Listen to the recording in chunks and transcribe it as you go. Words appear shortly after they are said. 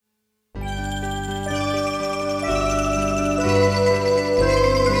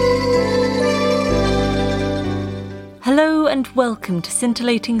and welcome to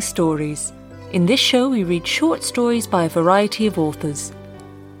Scintillating Stories. In this show, we read short stories by a variety of authors.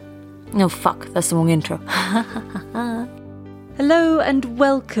 Oh fuck, that's the wrong intro. Hello and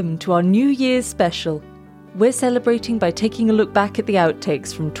welcome to our New Year's special. We're celebrating by taking a look back at the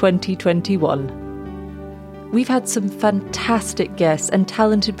outtakes from 2021. We've had some fantastic guests and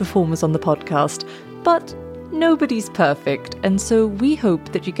talented performers on the podcast, but nobody's perfect, and so we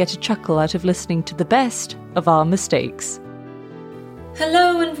hope that you get a chuckle out of listening to the best of our mistakes.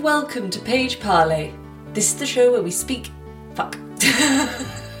 Hello and welcome to Page Parley. This is the show where we speak... Fuck.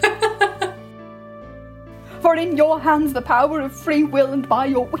 For in your hands the power of free will, and by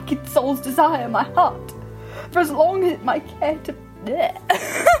your wicked soul's desire my heart. For as long as it might care to...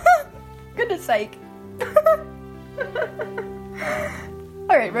 Goodness sake.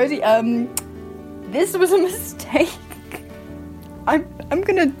 Alright, Rosie, this was a mistake. I'm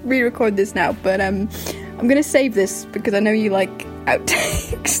gonna re-record this now, but I'm gonna save this because I know you like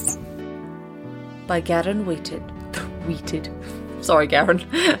outtakes. By Garen Wheated. Sorry, Garen.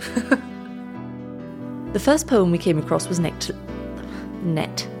 The first poem we came across was Lancinations.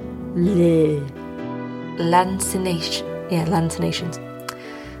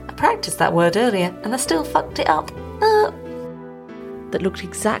 I practiced that word earlier and I still fucked it up. That looked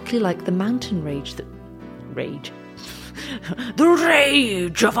exactly like the mountain rage that... Rage? The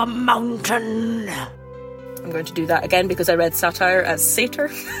rage of a mountain! I'm going to do that again because I read satire as satyr.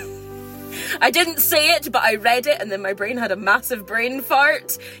 I didn't say it, but I read it and then my brain had a massive brain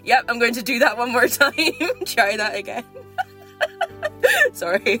fart. Yep, I'm going to do that one more time. Try that again.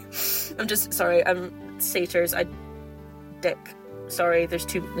 Sorry. I'm satyrs. Dick. Sorry, there's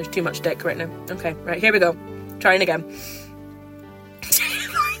too much dick right now. Okay, right, here we go. Trying again. Dick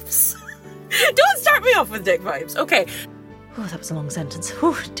vibes. Don't start me off with dick vibes. Okay. Oh, that was a long sentence.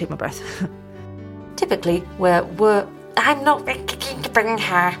 Whew, take my breath. Typically, I'm not keen to bring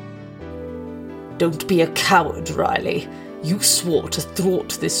her. Don't be a coward, Riley. You swore to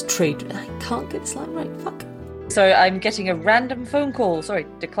thwart this trade. I can't get this line right. Fuck. Sorry, I'm getting a random phone call. Sorry,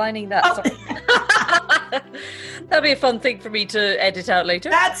 declining that. Sorry. That'll be a fun thing for me to edit out later.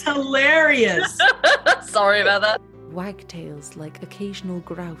 That's hilarious. Sorry about that. Wagtails like occasional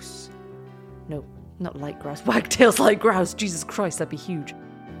grouse. No, not like grouse. Wagtails like grouse. Jesus Christ, that'd be huge.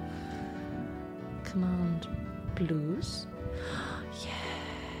 Command blues.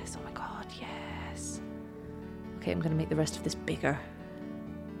 Yes. Oh my god, yes. Okay, I'm going to make the rest of this bigger.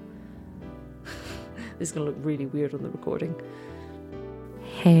 This is going to look really weird on the recording.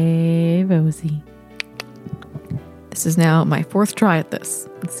 Hey, Rosie. This is now my fourth try at this.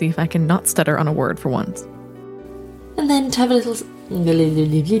 Let's see if I can not stutter on a word for once. And then to have a little...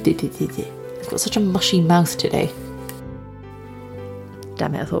 I've got such a mushy mouth today.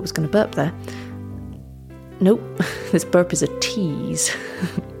 Damn it, I thought I was going to burp there. Nope, this burp is a tease.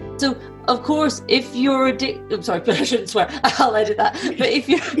 So, of course, if you're a dick... I'm sorry, but I shouldn't swear. I'll edit that. But if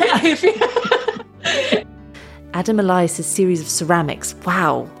you're... Adam Elias' series of ceramics.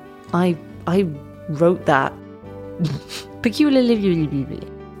 Wow, I wrote that. Peculiarly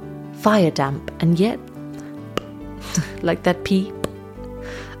fire damp, and yet like that pee.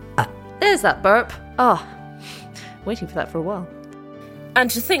 There's that burp. Waiting for that for a while.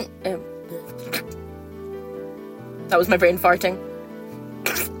 And to think... that was my brain farting.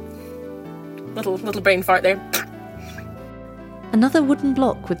 Little brain fart there. Another wooden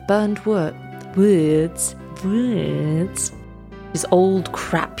block with burned words. His old,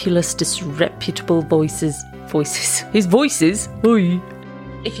 crapulous, disreputable voices. His voices? Oi.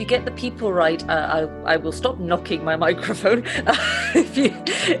 If you get the people right, I will stop knocking my microphone.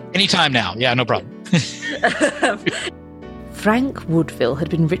 Anytime now. Yeah, no problem. Frank Woodville had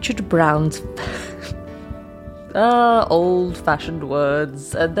been Richard Brown's... old-fashioned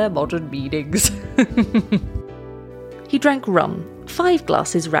words and their modern meanings. He drank rum, 5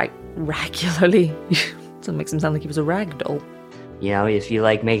 glasses regularly. That makes him sound like he was a rag doll. You know, if you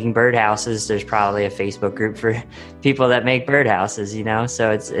like making birdhouses, there's probably a Facebook group for people that make birdhouses, you know? So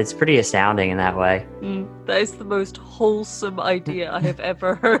it's pretty astounding in that way. That is the most wholesome idea I have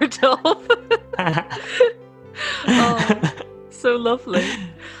ever heard of. Oh, so lovely.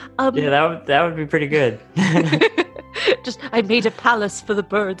 Yeah, that would be pretty good. I made a palace for the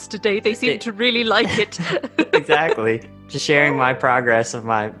birds today. They seem to really like it. Exactly. Just sharing my progress of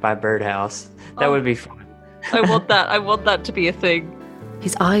my birdhouse. That would be fun. I want that to be a thing.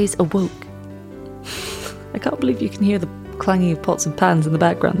 His eyes awoke. I can't believe you can hear the clanging of pots and pans in the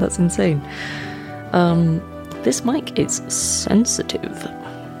background. That's insane. This mic is sensitive.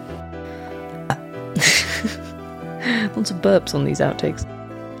 Lots of burps on these outtakes.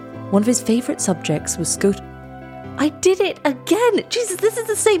 One of his favourite subjects was I did it again. Jesus, this is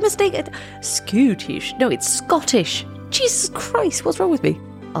the same mistake. Scottish. No, it's Scottish. Jesus Christ, what's wrong with me?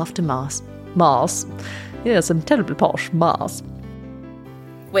 After Mass. Mass. Yes, I'm terribly posh. Mass.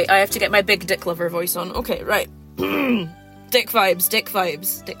 Wait, I have to get my big dick lover voice on. Okay, right. Dick vibes, dick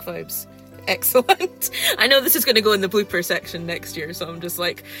vibes, dick vibes. Excellent. I know this is going to go in the blooper section next year, so I'm just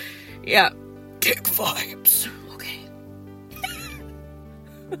like, yeah, dick vibes. Okay.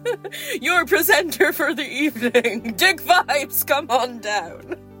 Your presenter for the evening. Dick vibes, come on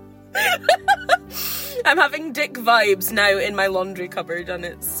down. I'm having dick vibes now in my laundry cupboard, and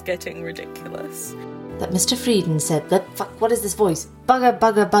it's getting ridiculous. That Mr. Frieden said that, fuck, what is this voice?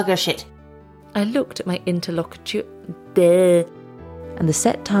 Bugger shit. I looked at my interlocutor, and the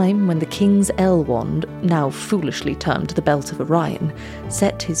set time when the King's L wand, now foolishly termed the Belt of Orion,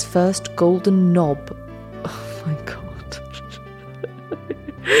 set his first golden knob. Oh my god.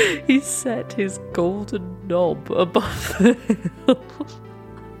 He set his golden knob above the hill.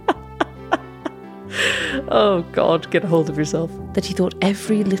 Oh God, get a hold of yourself. That he thought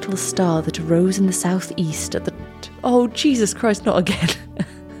every little star that arose in the southeast at the... Oh, Jesus Christ, not again.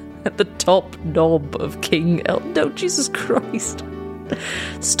 At the top knob of King El... No, Jesus Christ.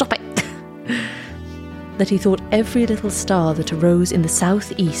 Stop it. That he thought every little star that arose in the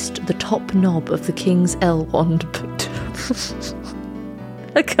southeast the top knob of the King's L wand, but...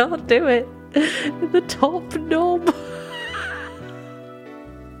 I can't do it. The top knob.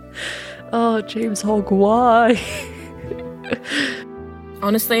 Oh, James Hogg, why?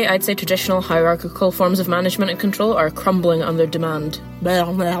 Honestly, I'd say traditional hierarchical forms of management and control are crumbling under demand.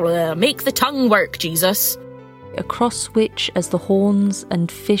 Blah, blah, blah. Make the tongue work, Jesus. Across which, as the horns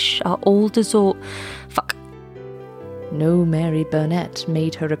and fish are all Fuck. No Mary Burnett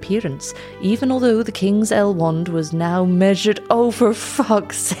made her appearance, even although the King's L wand was now measured. Oh, for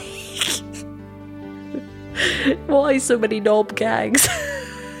fuck's sake. Why so many knob gags?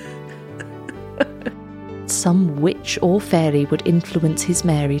 Some witch or fairy would influence his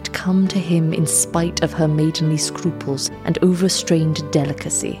Mary to come to him in spite of her maidenly scruples and overstrained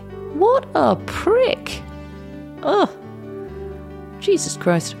delicacy. What a prick! Ugh. Jesus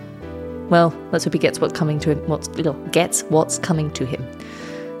Christ. Well, let's hope he gets what's coming to him. Gets what's coming to him.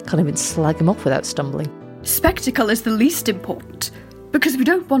 Can't even slag him off without stumbling. Spectacle is the least important, because we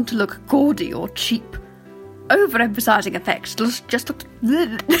don't want to look gaudy or cheap. Overemphasizing effects just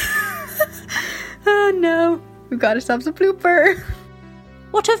look... Oh no, we've got ourselves a blooper.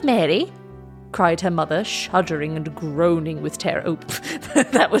 What of Mary? Cried her mother, shuddering and groaning with terror. Oh,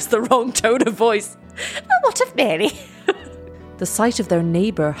 that was the wrong tone of voice. What of Mary? The sight of their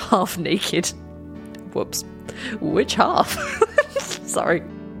neighbour half naked. Whoops. Which half? Sorry.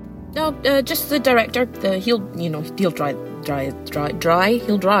 No, just the director. He'll dry. He'll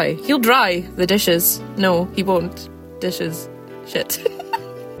dry the dishes. No, he won't. Dishes. Shit.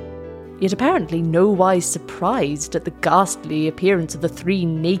 Yet apparently nowise surprised at the ghastly appearance of the three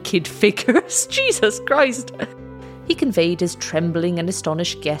naked figures. Jesus Christ! He conveyed his trembling and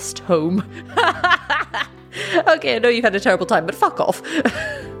astonished guest home. Okay, I know you've had a terrible time, but fuck off.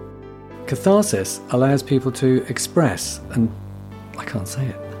 Catharsis allows people to express, and I can't say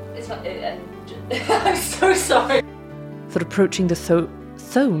it. It's not, I'm so sorry. For approaching the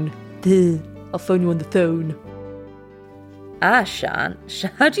thone. I'll phone you on the thone. Ah, Shan.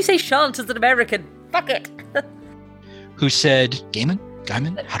 How do you say Shant as an American? Fuck it. Who said Gaiman?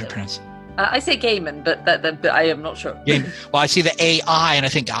 Gaiman? How to pronounce it? I say Gaiman, but I am not sure. Gaiman. Well, I see the AI and I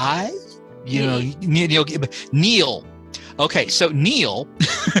think Neil. Okay, so Neil,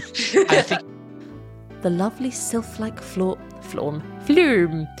 I think... The lovely sylph-like flume.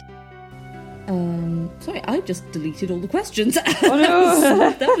 Sorry, I just deleted all the questions. Oh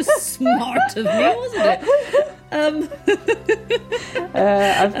no! That was smart of me, wasn't it?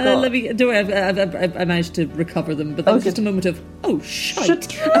 I've got... Let me. Don't worry, I managed to recover them, but that was just a moment of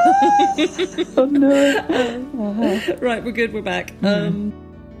shite. Oh no! Right, we're good. We're back.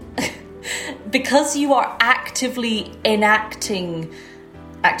 Because you are actively enacting.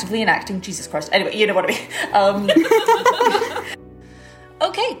 Jesus Christ. Anyway, you know what I mean.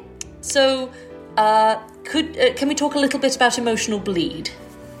 Okay. So, can we talk a little bit about emotional bleed?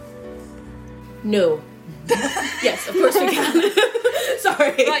 No. Yes, of course we can.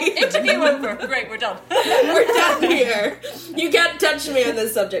 Sorry. Right, interview over. Great, we're done. We're done here. You can't touch me on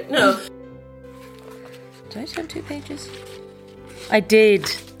this subject. No. Did I turn 2 pages? I did.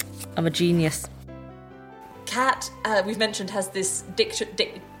 I'm a genius. Kat, we've mentioned, has this dick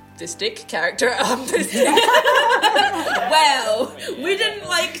character. Well, we didn't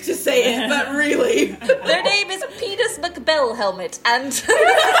like to say it, but really. Their name is Penis McBell Helmet, and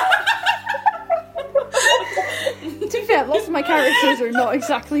fair, lots of my characters are not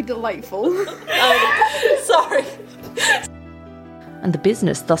exactly delightful. Sorry. And the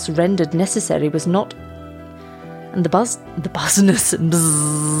business thus rendered necessary was not... And the buzzness...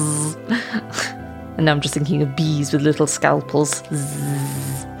 And now I'm just thinking of bees with little scalpels.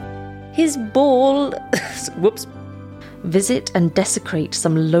 His ball... Whoops. Visit and desecrate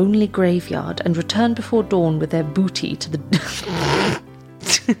some lonely graveyard and return before dawn with their booty to the...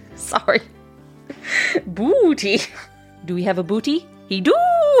 Sorry. Booty. Do we have a booty? He do!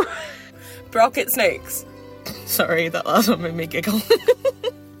 Brocket snakes. Sorry, that last one made me giggle.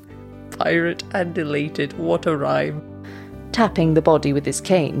 Pirate and elated, what a rhyme. Tapping the body with his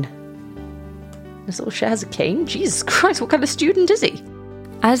cane. This little shit has a cane? Jesus Christ, what kind of student is he?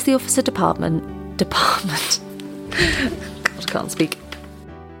 As the officer department... God, I can't speak.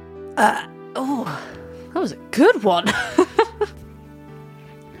 That was a good one.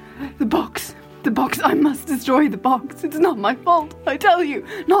 The box, I must destroy the box. It's not my fault, I tell you,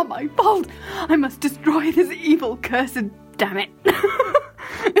 not my fault. I must destroy this evil, cursed, damn it.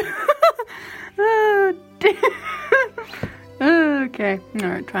 Oh, dear. Okay,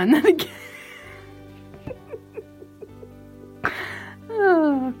 alright, trying that again.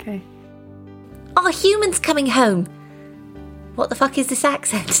 Oh, okay. Are humans coming home? What the fuck is this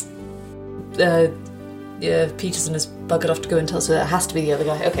accent? Yeah, Peterson has buggered off to go and tell us, so it has to be the other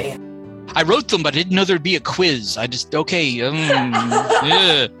guy. Okay, yeah. I wrote them, but I didn't know there'd be a quiz. Yeah.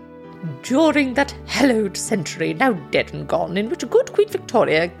 During that hallowed century, now dead and gone, in which a good Queen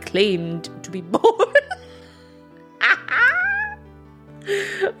Victoria claimed to be born.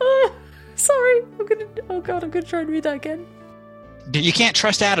 Oh, sorry, I'm gonna try and read that again. You can't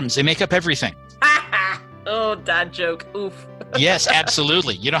trust atoms. They make up everything. Oh, dad joke. Oof. Yes,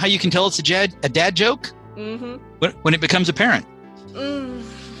 absolutely. You know how you can tell it's a dad joke? Mm-hmm. When it becomes apparent.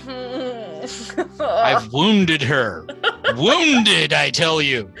 I've wounded her. Wounded, I tell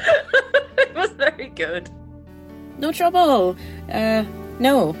you. It was very good. No trouble.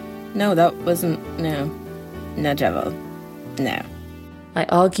 No, that wasn't... No trouble. No. I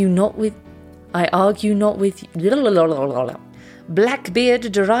argue not with...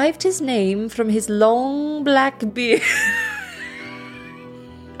 Blackbeard derived his name from his long black beard.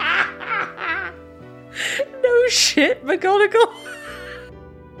 No shit, McGonagall.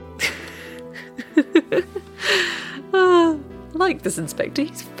 I like this inspector,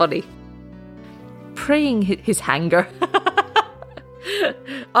 he's funny. Praying his hanger.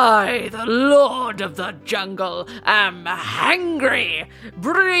 I, the Lord of the Jungle, am hangry.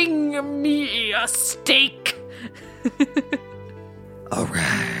 Bring me a steak. All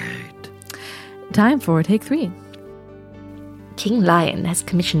right. Time for take 3. King Lion has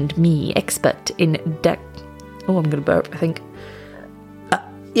commissioned me, expert in Oh, I'm going to burp, I think.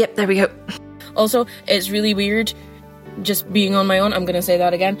 Yep, there we go. Also, it's really weird just being on my own. I'm going to say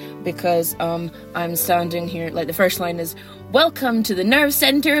that again because I'm standing here. Like, the first line is, "Welcome to the nerve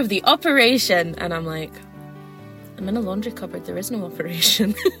center of the operation." And I'm like, I'm in a laundry cupboard. There is no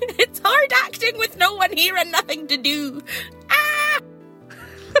operation. It's hard acting with no one here and nothing to do.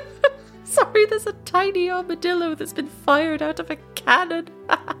 Sorry, there's a tiny armadillo that's been fired out of a cannon.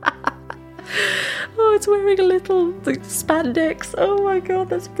 Oh, it's wearing a little spandex. Oh my god,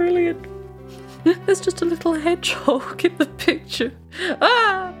 that's brilliant. There's just a little hedgehog in the picture.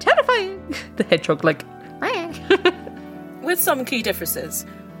 Ah, terrifying. The hedgehog with some key differences.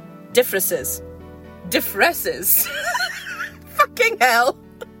 Fucking hell.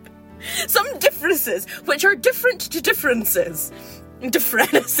 Some differences which are different to differences.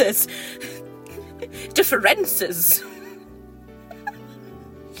 Differences.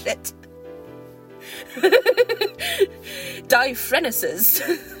 Shit. Diphrenices.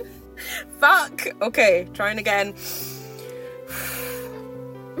 Fuck. Okay, trying again.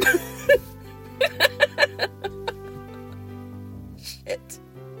 Shit.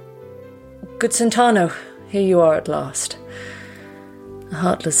 Good Santano, here you are at last. A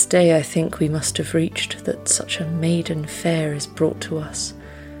heartless day I think we must have reached, that such a maiden fair is brought to us.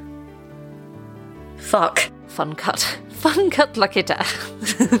 Fuck. Fun cut Lakita.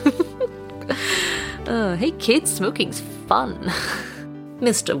 Hey kids, smoking's fun.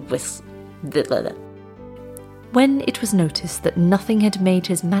 Mr. When it was noticed that nothing had made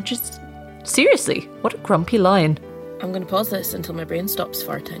his majesty... Seriously, what a grumpy lion. I'm going to pause this until my brain stops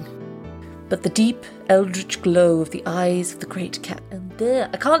farting. But the deep, eldritch glow of the eyes of the great cat...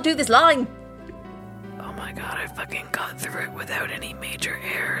 I can't do this line! Oh my god, I fucking got through it without any major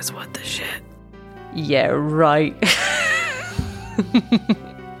errors. What the shit? Yeah, right.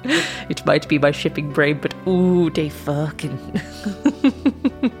 It might be my shipping brain, but ooh, they fucking...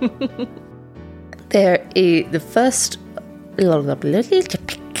 The first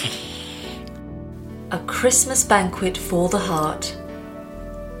A Christmas banquet for the heart.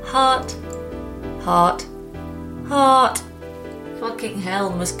 Heart. Heart. Heart. Fucking hell,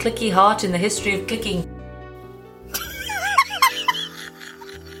 the most clicky heart in the history of clicking.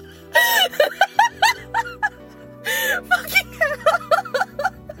 Fucking hell.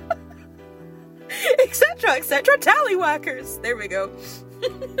 Etc. Tallywhackers. There we go.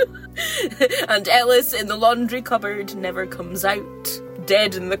 And Ellis in the laundry cupboard never comes out.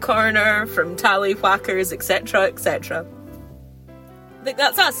 Dead in the corner from tallywhackers, etc. I think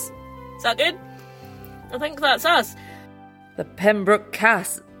that's us. Is that good? I think that's us. The Pembroke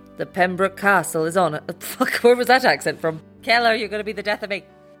Castle is on it. Fuck, where was that accent from? Keller, you're going to be the death of me.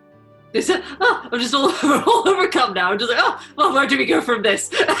 I'm just all overcome now. I'm just like, well, where do we go from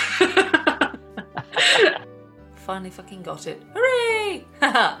this? Finally fucking got it. Hooray!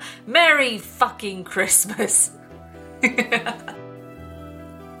 Merry fucking Christmas.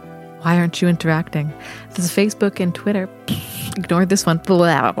 Why aren't you interacting? There's Facebook and Twitter. Ignore this one.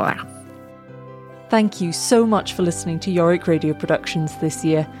 Blah, blah. Thank you so much for listening to Yorick Radio Productions this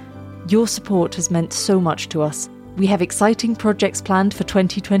year. Your support has meant so much to us. We have exciting projects planned for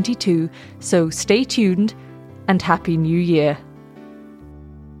 2022, so stay tuned and Happy New Year.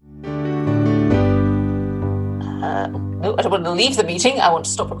 No, I don't want to leave the meeting. I want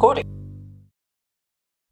to stop recording.